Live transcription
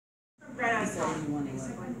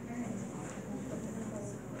basically.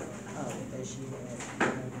 Oh, does she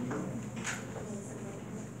have?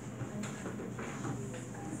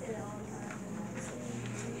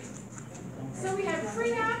 So we have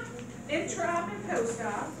pre-op, intra-op, and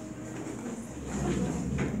post-op.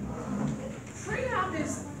 Pre-op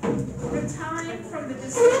is the time from the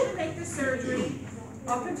decision to make the surgery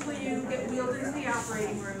up until you get wheeled into the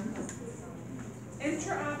operating room.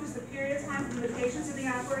 Intra-op is the period of time from the patient's in the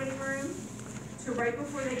operating room to right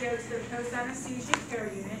before they go to the post-anesthesia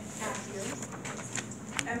care unit, PACU.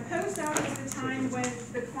 And post-op is the time when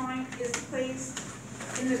the client is placed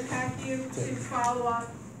in the PACU to follow up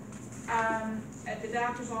at the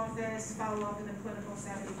doctor's office, follow up in the clinical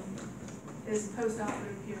setting, is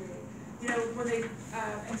post-operative period. You know, when they,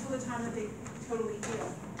 until the time that they totally heal,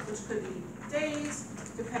 which could be days,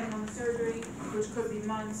 depending on the surgery, which could be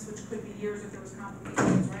months, which could be years if there was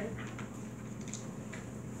complications, right?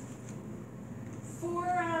 For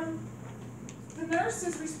the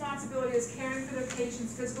nurse's responsibility is caring for the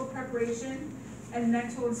patient's physical preparation and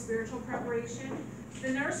mental and spiritual preparation. The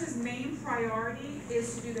nurse's main priority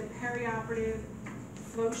is to do the perioperative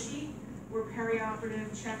flow sheet or perioperative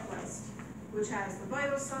checklist, which has the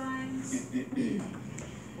vital signs. I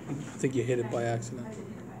think you hit it by accident. I did hit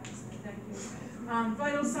it by accident, thank you.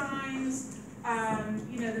 Vital signs,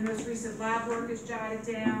 you know, the most recent lab work is jotted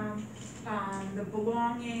down. The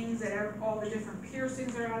belongings, that all the different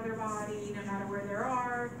piercings are out of their body, no matter where they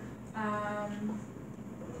are.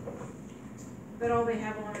 That all they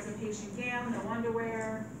have on is a patient gown, no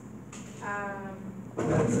underwear,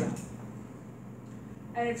 stuff.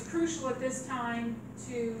 And it's crucial at this time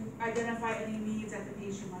to identify any needs that the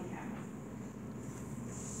patient might have.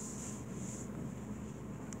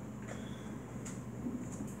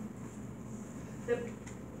 The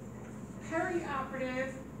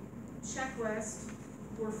perioperative checklist,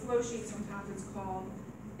 or flow sheet sometimes it's called,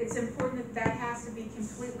 it's important that has to be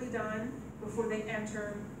completely done before they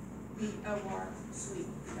enter the OR suite,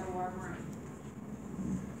 the OR room.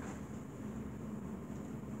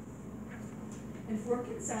 Informed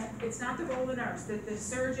consent, it's not the role of the nurse, the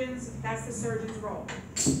surgeons, that's the surgeon's role.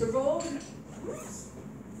 The role of the,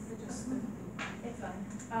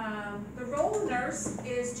 the role of the nurse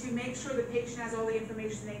is to make sure the patient has all the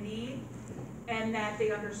information they need and that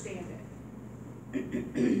they understand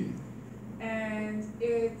it. And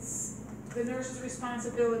it's the nurse's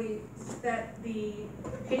responsibility that the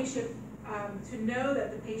patient, to know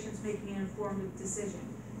that the patient's making an informed decision,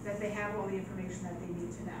 that they have all the information that they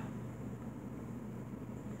need to know.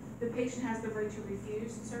 The patient has the right to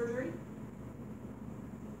refuse surgery,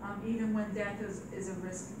 even when death is a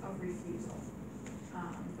risk of refusal.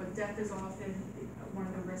 But death is often one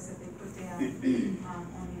of the risks that they put down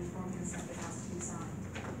on the informed consent that has to be signed.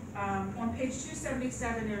 On page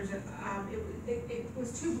 277, there's a, it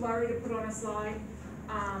was too blurry to put on a slide,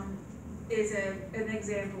 is an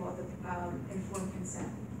example of the informed consent,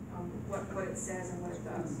 what it says and what it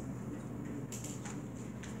does.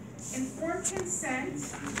 Informed consent,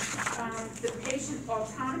 the patient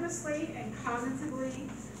autonomously and cognitively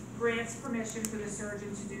grants permission for the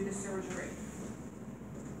surgeon to do the surgery.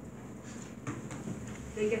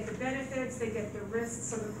 They get the benefits, they get the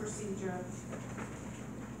risks of the procedure,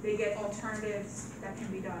 they get alternatives that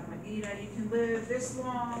can be done. Like, you know, you can live this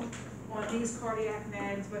long on these cardiac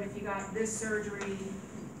meds, but if you got this surgery,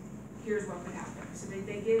 here's what could happen. So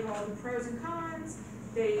they give all the pros and cons,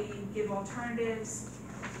 they give alternatives.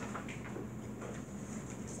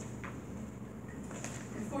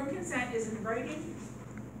 Informed consent is in writing.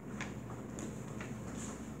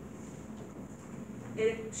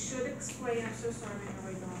 It should explain, I'm so sorry, I'm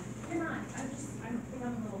going on. You're not, I'm a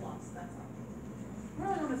little lost, that's all. We're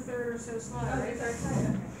only on the third or so slide, right? Third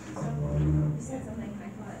slide, okay. So, you said something, I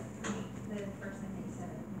thought the first thing that you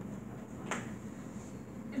said.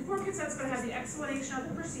 Informed consent's going to have the explanation of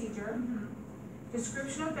the procedure,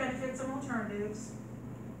 description of benefits and alternatives.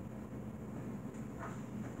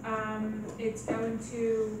 It's going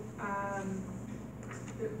to,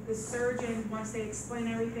 the surgeon, once they explain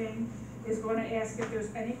everything, is going to ask if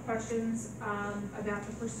there's any questions about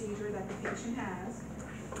the procedure that the patient has.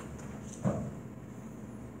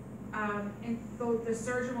 And the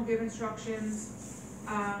surgeon will give instructions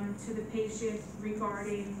to the patient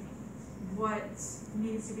regarding what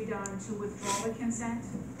needs to be done to withdraw the consent.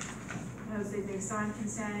 They signed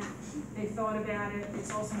consent, they thought about it, they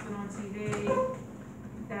saw something on TV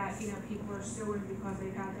that, you know, people are suing because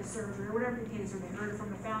they've had this surgery, or whatever the case, or they heard it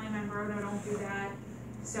from a family member, oh no, don't do that,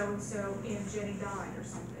 so-and-so, Aunt Jenny died, or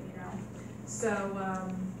something, you know. So,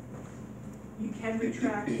 you can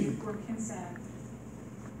retract the informed consent.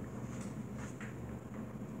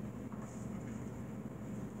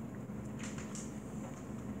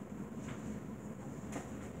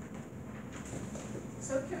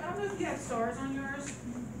 So I don't know if you have stars on yours.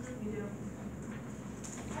 You do.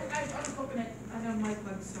 I was hoping it, I know Mike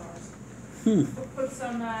loves stars. Put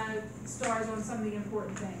some stars on some of the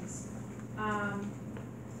important things.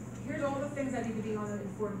 Here's all the things that need to be on the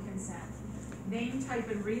informed consent. Name,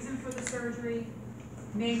 type, and reason for the surgery.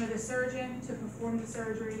 Name of the surgeon to perform the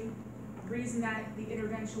surgery. Reason that the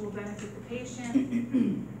intervention will benefit the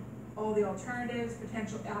patient. All the alternatives,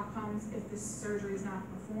 potential outcomes if the surgery is not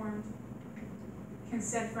performed.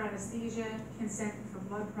 Consent for anesthesia, consent for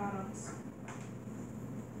blood products.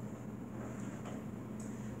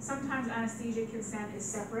 Sometimes anesthesia consent is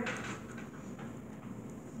separate,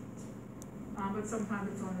 but sometimes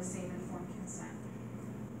it's on the same informed consent.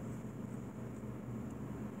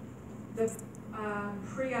 The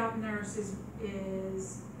pre-op nurse is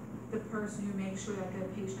the person who makes sure that the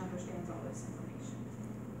patient understands all this information.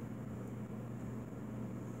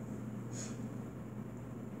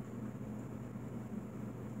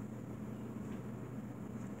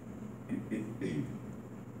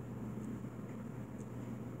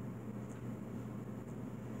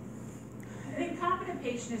 An incompetent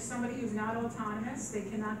patient is somebody who's not autonomous. They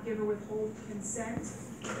cannot give or withhold consent.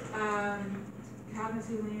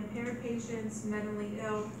 Cognitively impaired patients, mentally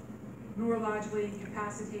ill, neurologically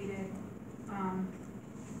incapacitated,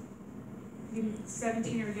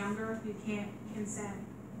 17 or younger, you can't consent.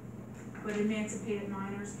 But emancipated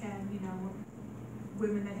minors can,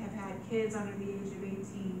 women that have had kids under the age of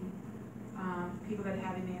 18, people that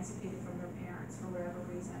have emancipated from their parents for whatever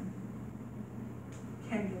reason,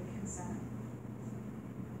 can give consent.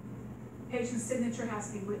 Patient's signature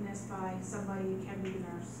has to be witnessed by somebody, it can be the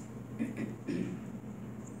nurse.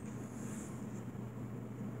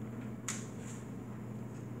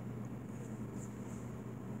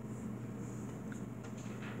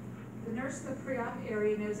 The nurse in the pre-op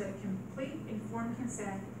area knows that a complete informed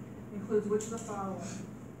consent includes which of the following?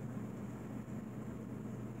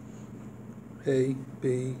 A,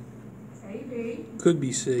 B, A, B, could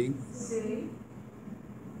be C. C.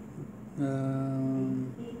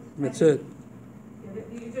 That's it. Yeah,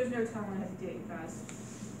 there's no telling how to date, guys.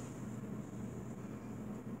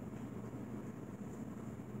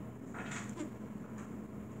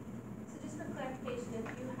 So just for clarification,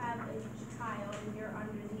 if you have a child and you're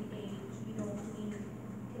under the age, you don't need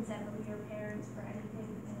consent from your parents for anything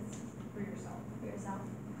as For yourself. for yourself?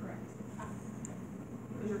 Correct. Ah,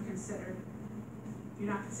 Because you're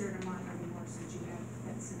not considered a minor anymore since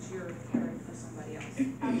you're caring for somebody else.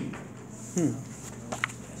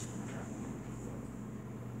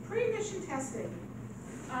 Pre-admission testing.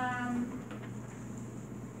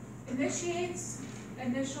 Initiates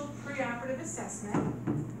initial preoperative assessment.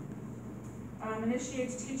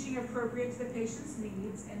 Initiates teaching appropriate to the patient's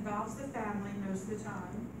needs, involves the family most of the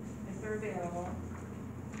time, if they're available.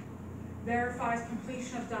 Verifies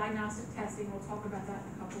completion of diagnostic testing, we'll talk about that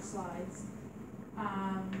in a couple slides.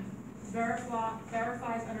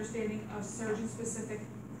 Verifies understanding of surgeon-specific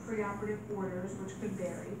preoperative orders, which could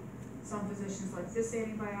vary. Some physicians like this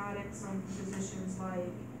antibiotic, some physicians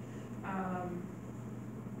like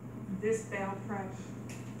this bowel prep.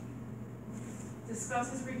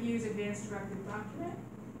 Discusses, reviews, advanced directive document.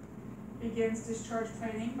 Begins discharge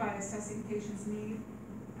planning by assessing patient's need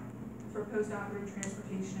for postoperative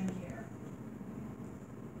transportation and care.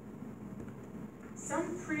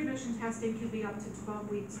 Some pre-admission testing can be up to 12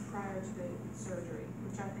 weeks prior to the surgery,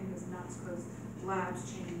 which I think is nuts because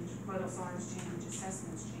labs change, vital signs change,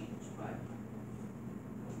 assessments change, but.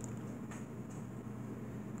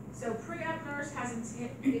 So pre-op nurse has,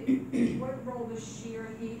 what role does she or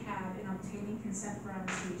he have in obtaining consent for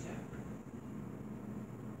anesthesia?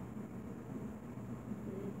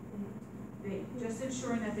 B, just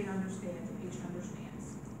ensuring that they understand, the patient understands.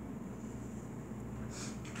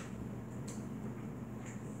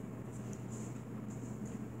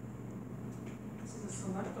 This is a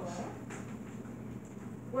select all.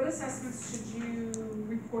 What assessments should you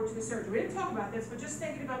report to the surgeon? We didn't talk about this, but just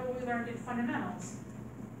thinking about what we learned in fundamentals.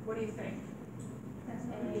 What do you think? That's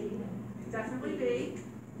A. Definitely B,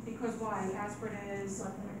 because why? Aspirin is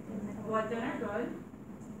blood thinner, good.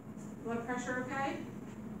 Blood pressure okay?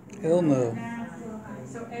 Hell no.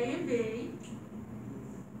 So A and B.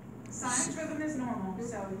 Sinus rhythm is normal,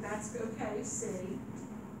 so that's okay. C.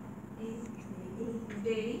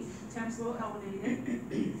 D, temp's a little elevated.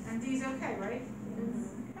 And D's okay, right?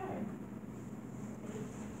 Okay.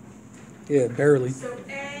 Yeah, barely. So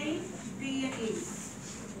A, B, and E.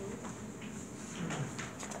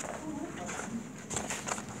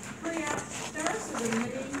 Pre-op nurse is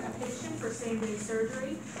admitting a patient for same-day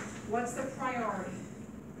surgery. What's the priority?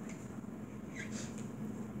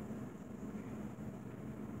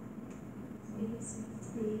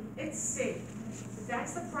 It's C.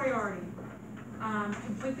 That's the priority.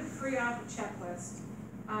 Complete the pre-op checklist.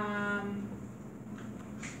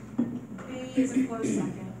 B is a close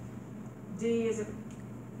second. D is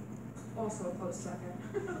also a close second.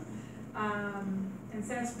 And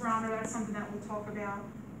sense barometer, that's something that we'll talk about.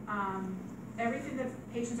 Everything that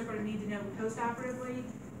patients are going to need to know post-operatively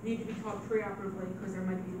need to be taught pre-operatively, because there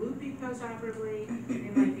might be loopy post-operatively, they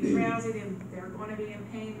might be drowsy, they're going to be in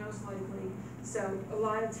pain most likely. So a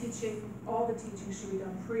lot of teaching, all the teaching should be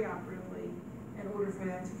done pre-operatively in order for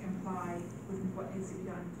them to comply with what needs to be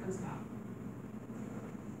done post-op.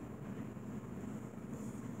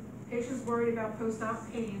 Patients worried about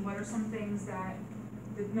post-op pain, what are some things that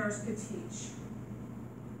the nurse could teach?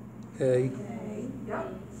 A. A.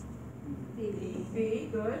 Yep. B. B,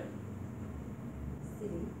 good. C.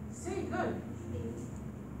 C, good.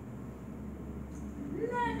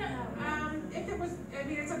 No. If it was, I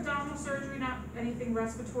mean, it's abdominal surgery, not anything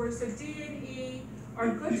respiratory. So D and E are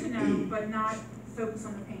good to know, but not focus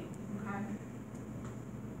on the pain. Okay.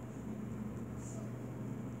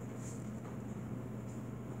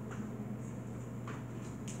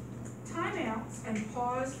 Timeouts and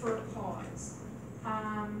pause for a cause.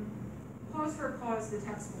 Pause for a cause, the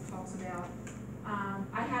textbook talks about.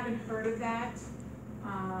 I haven't heard of that.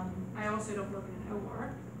 I also don't work in an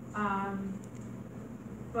OR.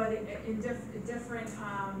 But in different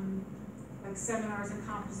like seminars and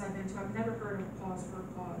conferences I've been to, I've never heard of a pause for a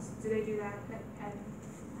cause. Do they do that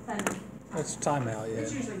at That's timeout, yeah.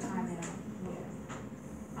 It's usually timeout.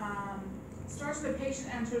 Yeah. Starts with the patient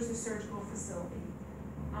enters the surgical facility.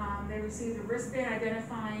 They receive the wristband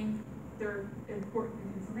identifying their important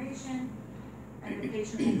information, and the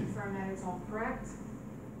patient will confirm that it's all correct.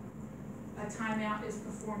 A timeout is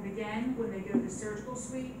performed again when they go to the surgical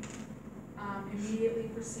suite, immediately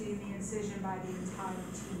preceding the incision by the entire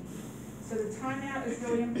team. So the timeout is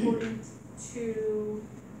really important to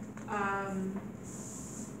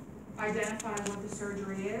identify what the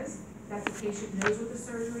surgery is, that the patient knows what the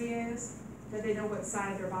surgery is, that they know what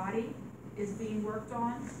side of their body is being worked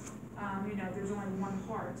on. There's only one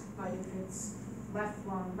heart, but if it's left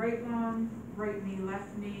lung, right knee,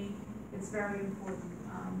 left knee, it's very important.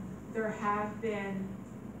 There have been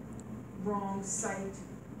wrong site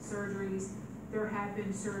surgeries. There have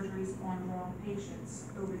been surgeries on wrong patients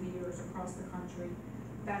over the years across the country.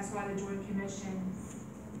 That's why the Joint Commission,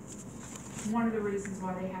 one of the reasons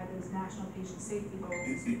why they had those national patient safety goals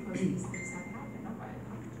is because these things have happened. Okay.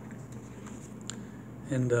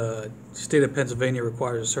 And the state of Pennsylvania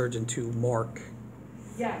requires a surgeon to mark.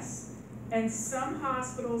 Yes, and some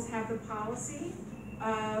hospitals have the policy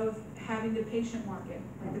of having the patient mark it.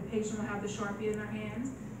 Like the patient will have the Sharpie in their hand,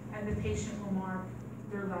 and the patient will mark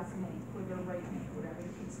their left knee or their right knee, whatever the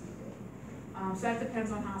case may be. So that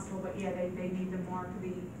depends on hospital, but yeah, they need to mark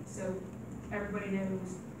so everybody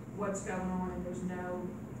knows what's going on and there's no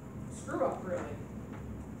screw up really.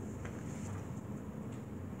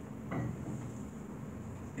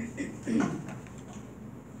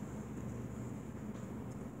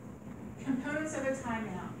 Components of a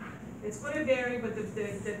timeout. It's going to vary, but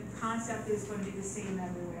the concept is going to be the same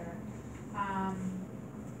everywhere.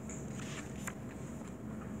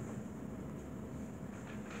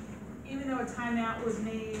 Even though a timeout was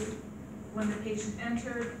made when the patient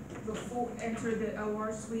entered the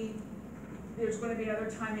OR suite, there's going to be another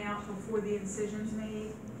timeout before the incision's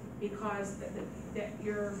made, because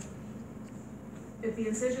if the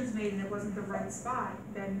incision's made and it wasn't the right spot,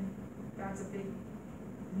 then that's a big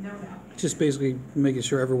no-no. Just basically making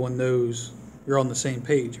sure everyone knows you're on the same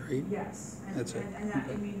page, right? Yes, That's it. and that,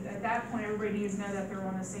 I mean, at that point, everybody needs to know that they're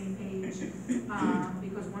on the same page,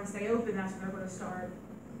 because once they open, that's when they're going to start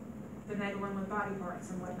finagling with body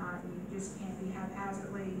parts and whatnot. You just can't be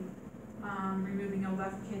haphazardly removing a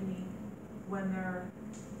left kidney when their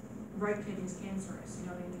right kidney's cancerous. You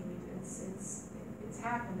know what I mean? It's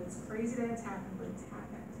happened. It's crazy that it's happened, but it's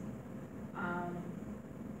happened.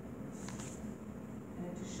 And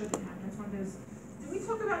it just shouldn't happen. It's one of those. Did we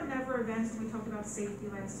talk about never events when we talked about safety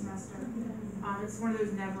last semester? It's one of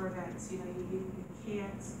those never events. You know, you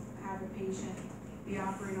can't have a patient be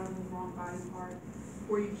operated on the wrong body part,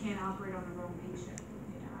 or you can't operate on the wrong patient.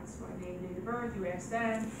 You know, that's why name, date of birth, you ask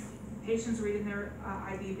them. Patient's reading their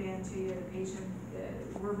ID band to you. The patient,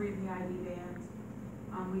 we're reading the ID band.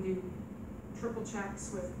 We do triple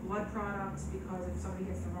checks with blood products, because if somebody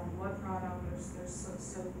gets the wrong blood product, there's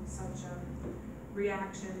such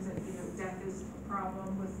reactions, and death is a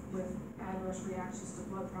problem with adverse reactions to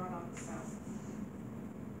blood products.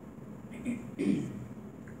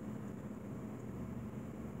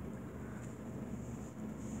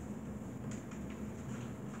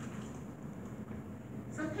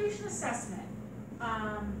 So evaluation assessment.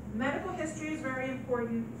 Medical history is very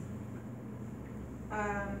important.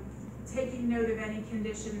 Taking note of any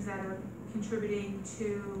conditions that are contributing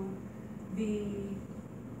to the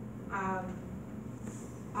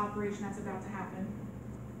operation that's about to happen.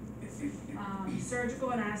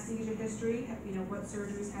 Surgical and anesthesia history, what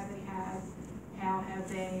surgeries have they had, how have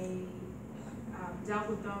they dealt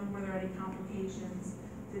with them, were there any complications,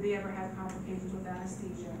 did they ever have complications with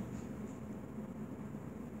anesthesia.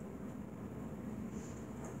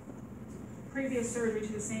 Previous surgery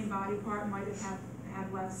to the same body part might have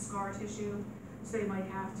had left scar tissue, so they might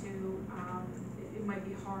have to, it might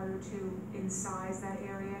be harder to incise that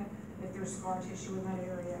area if there's scar tissue in that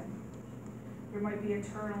area. There might be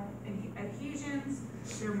internal adhesions,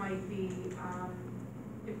 there might be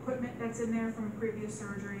equipment that's in there from a previous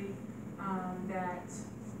surgery that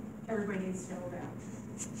everybody needs to know about.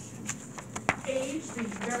 Age, the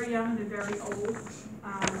very young, the very old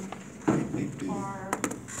are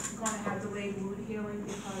going to have delayed wound healing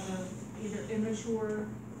because of either immature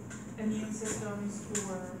immune systems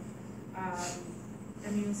or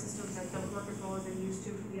immune systems that don't work as well as they used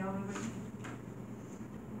to for the elderly.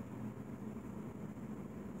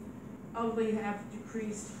 Elderly have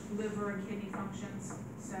decreased liver and kidney functions,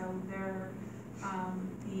 so they're,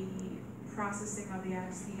 the processing of the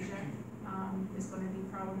anesthesia is going to be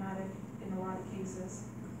problematic in a lot of cases.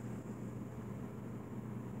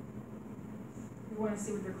 We want to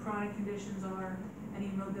see what their chronic conditions are,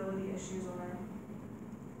 any mobility issues are.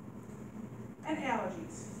 And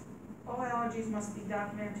allergies. All allergies must be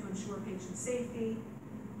documented to ensure patient safety.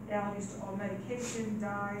 Allergies to all medication,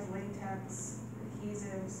 dyes, latex,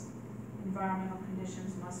 adhesives, environmental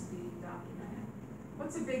conditions must be documented.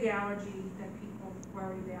 What's a big allergy that people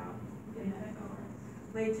worry about in that?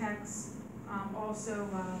 Latex, also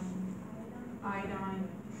iodine.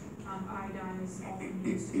 Iodine is often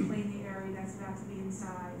used to clean the area that's about to be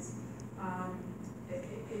incised.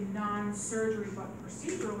 In non-surgery but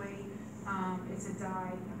procedurally, it's a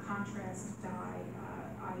dye, a contrast dye.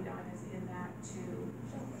 Iodine is in that too.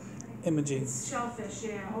 Imaging. It's shellfish,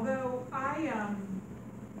 yeah. Although I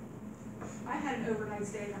had an overnight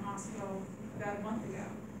stay in the hospital about a month ago.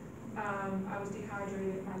 I was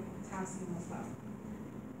dehydrated, my potassium was low.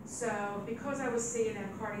 So because I was seeing a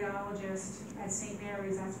cardiologist at St.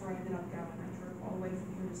 Mary's, that's where I ended up going. I drove all the way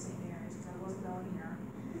from here to St. Mary's because I wasn't going here.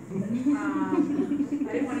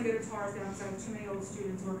 I didn't want to go to Tarsdale because I have too many old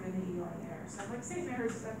students working in the ER there. So I'm like, St.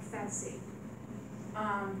 Mary's, that's safe.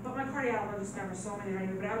 But my cardiologist never saw me there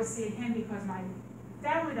anyway, but I was seeing him because my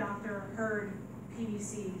family doctor heard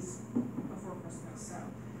PVCs before Christmas, so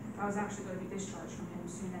I was actually going to be discharged from him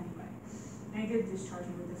soon anyway. And he did discharge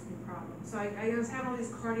me with this new problem. So I was having all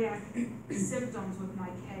these cardiac symptoms with my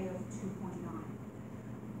K of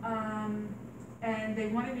 2.9. And they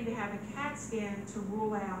wanted me to have a CAT scan to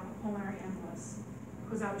rule out a pulmonary embolus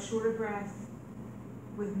because I was short of breath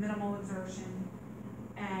with minimal exertion,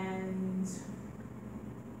 and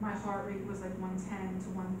my heart rate was like 110 to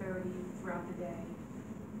 130 throughout the day.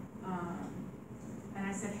 And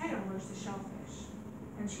I said, hey, I'm allergic to shellfish.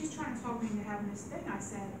 And she's trying to talk me into having this thing. I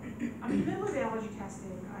said, I'm in the middle of allergy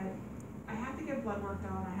testing. I have to get blood work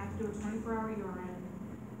done. I have to do a 24-hour urine.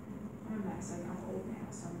 I'm a mess. I'm old now,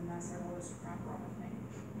 so I'm a mess. I have all this crap wrong with me.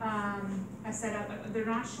 I said, they're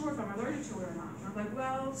not sure if I'm allergic to it or not. And I'm like,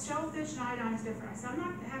 well, shellfish and iodine is different. I said, I'm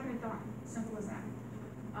not having it done. Simple as that.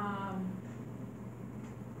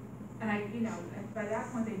 And by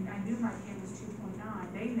that point, I knew my K was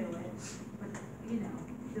 2.9. They knew it, but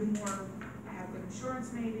the more I have good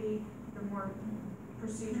insurance, maybe the more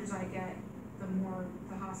procedures I get, the more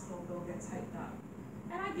the hospital bill gets hiked up.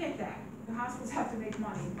 And I get that. The hospitals have to make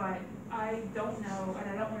money, but I don't know, and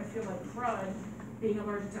I don't want to feel like crud being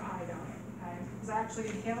allergic to iodine. Because I actually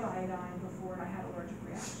inhaled iodine before and I had an allergic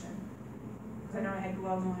reaction. Because I know I had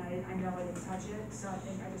gloves on, I know I didn't touch it, so I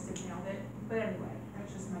think I just inhaled it. But anyway,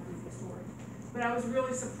 that's just my goofy story. But I was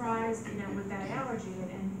really surprised, with that allergy,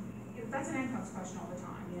 and that's an NCLEX question all the time,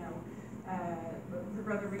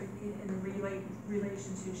 whether in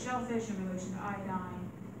relation to shellfish, in relation to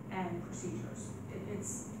iodine, and procedures.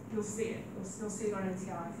 You'll see it. You'll still see it on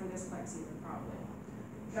NCI for this class even, probably.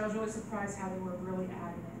 But I was really surprised how they were really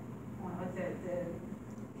adamant on like the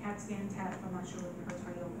CAT scan tech. I'm not sure what her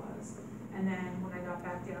title was. And then when I got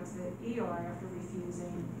back down to the ER after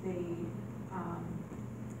refusing, the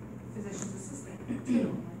physician's assistant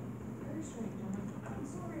too. Very strange. I'm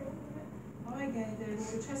sorry. Oh, I get it.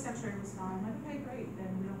 The chest X-ray was fine. I'm like, okay, great.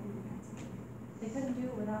 Then we don't need the CAT scan. They couldn't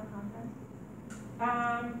do it without contrast?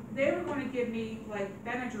 They were going to give me like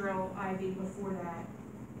Benadryl IV before that.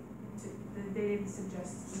 They didn't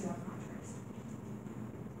suggest without contrast.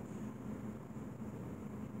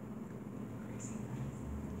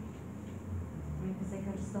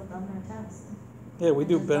 still done their test Yeah, we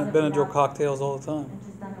do And just let it Benadryl without- cocktails all the time. and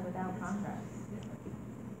just done it without contrast.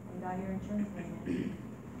 And got your insurance payment,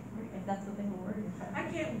 if that's what they were worried about. I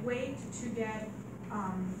can't wait to get,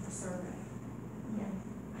 a survey. Yeah.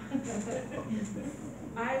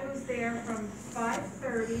 I was there from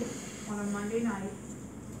 5:30 on a Monday night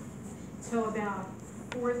till about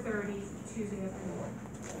 4:30 Tuesday afternoon.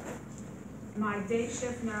 My day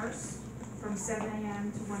shift nurse from 7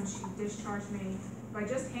 a.m. to when she discharged me, by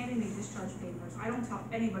just handing me discharge papers, I don't tell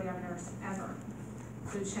anybody I'm a nurse ever.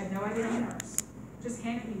 So she had no idea I'm a nurse, just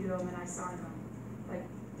handed me them and I signed them, like,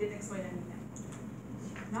 didn't explain anything.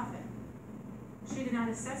 Nothing. She did not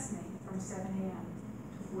assess me from 7 a.m.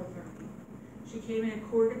 to 4:30. She came in at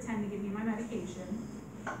 9:45 to give me my medication.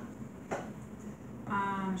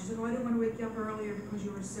 She said, oh, I didn't want to wake you up earlier because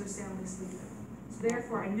you were so soundly sleeping. So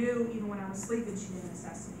therefore, I knew even when I was sleeping, she didn't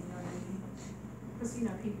assess me, you know what I mean? Because, you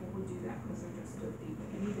know, people would do that because they're just guilty, but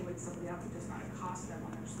you need to wake somebody up and just not accost them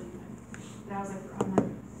when they're sleeping. But I was like,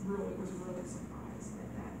 really surprised that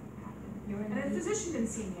that happened. And the physician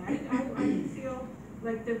didn't see me. I didn't feel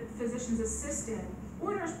like the physician's assistant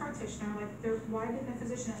or nurse practitioner, like, why didn't the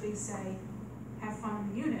physician at least say, have fun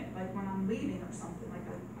in the unit, like when I'm leaving or something? Like,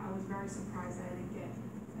 I was very surprised that I didn't get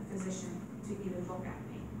a physician to even look at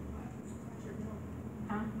me. But,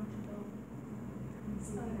 huh?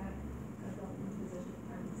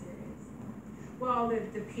 Well,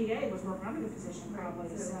 the PA was working under the physician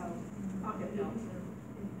probably, so I'll get billed.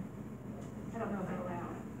 I don't know if they're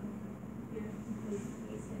allowed.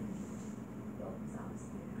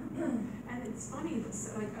 And it's funny,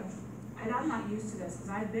 it's like, and I'm not used to this, because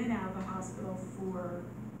I've been out of the hospital for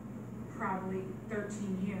probably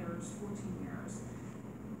 13 years, 14 years.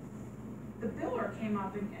 The biller came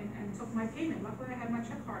up and took my payment. Luckily, I had my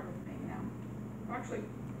check card with me, you know. Or actually,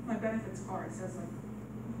 my benefits card says like,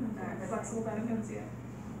 flexible benefits, yeah.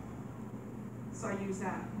 So I use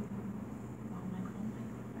that. Oh my God,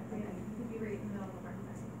 I think I was really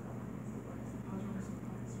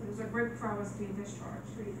surprised. It was like right before I was being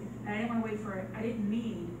discharged. And I didn't want to wait for it. I didn't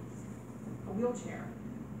need a wheelchair.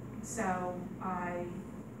 So I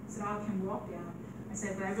said, oh, I can walk down. I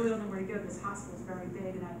said, but I really don't know where to go. This hospital's very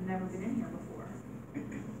big and I've never been in here before.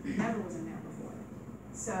 Never was in there before.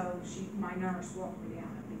 So my nurse walked me down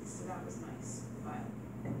at least, so that was nice. But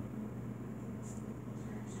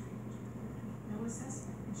no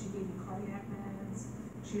assessment. And she gave me cardiac meds.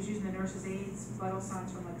 She was using the nurse's aids, vital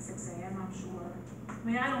signs from like 6 a.m., I'm sure. I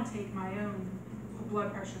mean, I don't take my own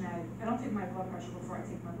blood pressure med. I don't take my blood pressure before I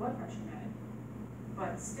take my blood pressure med.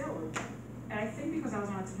 But still, and I think because I was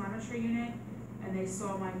on a telemetry unit and they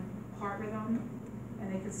saw my heart rhythm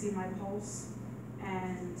and they could see my pulse,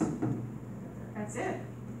 and that's it.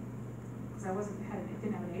 Because I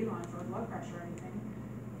didn't have an A-line for blood pressure or anything.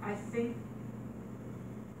 I think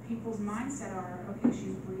people's mindset are, okay,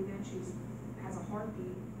 she's breathing, has a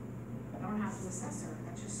heartbeat. I don't have to assess her.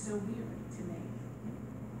 That's just so weird to me.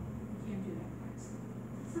 You can't do that, guys.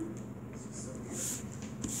 It's just so weird.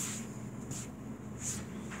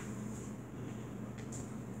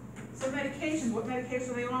 So medications, what medications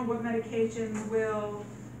are they on? What medications will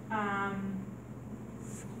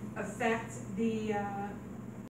affect the